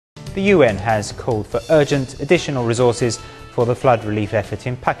The UN has called for urgent additional resources for the flood relief effort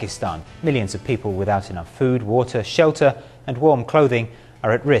in Pakistan. Millions of people without enough food, water, shelter and warm clothing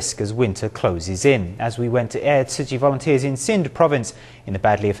are at risk as winter closes in. As we went to air, Tzu Chi volunteers in Sindh province in the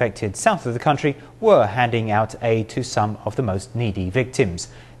badly affected south of the country were handing out aid to some of the most needy victims.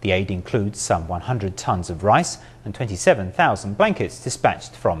 The aid includes some 100 tons of rice and 27,000 blankets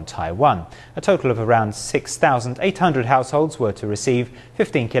dispatched from Taiwan. A total of around 6,800 households were to receive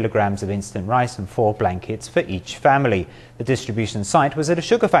 15 kilograms of instant rice and 4 blankets for each family. The distribution site was at a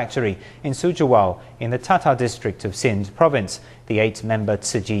sugar factory in Sujawal in the Thatta district of Sindh province. The 8-member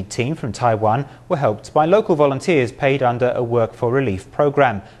Tzu Chi team from Taiwan were helped by local volunteers paid under a work for relief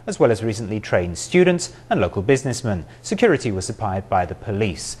program, as well as recently trained students and local businessmen. Security was supplied by the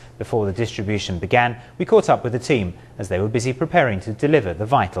police. Before the distribution began, we caught up with the team as they were busy preparing to deliver the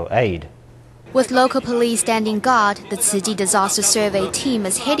vital aid. With local police standing guard, the Tzu Chi disaster survey team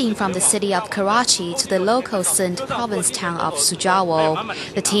is heading from the city of Karachi to the local Sindh province town of Sujawal.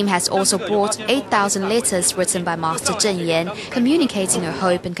 The team has also brought 8,000 letters written by Master Zheng Yan, communicating her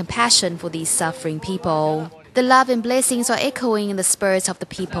hope and compassion for these suffering people. The love and blessings are echoing in the spirits of the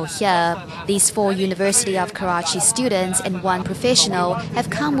people here. These 4 University of Karachi students and 1 professional have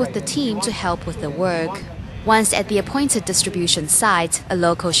come with the team to help with the work. Once at the appointed distribution site, a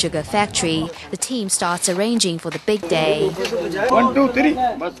local sugar factory, the team starts arranging for the big day. 1, 2,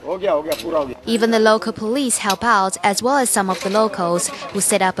 3. Even the local police help out, as well as some of the locals who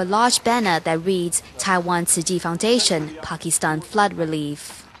set up a large banner that reads Taiwan Tzu Chi Foundation, Pakistan Flood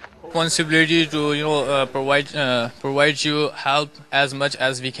Relief. Responsibility to provide you help as much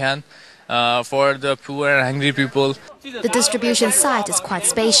as we can for the poor and hungry people. The distribution site is quite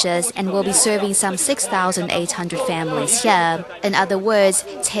spacious and will be serving some 6,800 families here. In other words,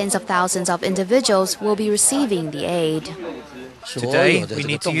 tens of thousands of individuals will be receiving the aid. Today, we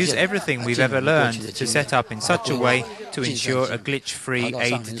need to use everything we've ever learned to set up in such a way to ensure a glitch-free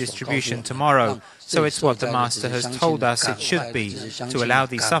aid distribution tomorrow. So it's what the Master has told us it should be, to allow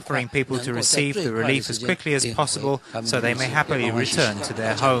these suffering people to receive the relief as quickly as possible so they may happily return to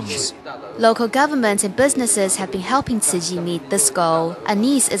their homes. Local government and businesses have been helping Tzu Chi meet this goal.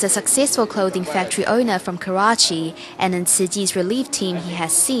 Anis is a successful clothing factory owner from Karachi, and in Tzu Chi's relief team he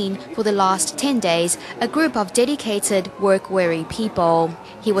has seen, for the last 10 days, a group of dedicated, work-weary people.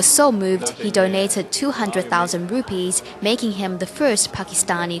 He was so moved he donated 200,000 rupees, making him the first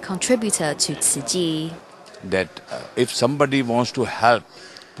Pakistani contributor to Tzu Chi. That if somebody wants to help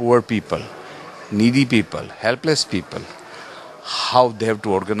poor people, needy people, helpless people, how they have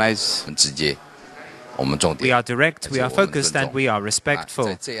to organize. We are direct, we are focused and we are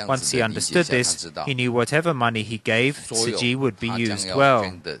respectful. Once he understood this, he knew whatever money he gave, Tzu Chi would be used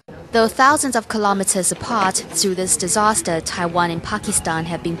well. Though thousands of kilometers apart, through this disaster, Taiwan and Pakistan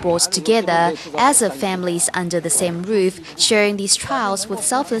have been brought together as of families under the same roof, sharing these trials with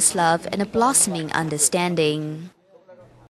selfless love and a blossoming understanding.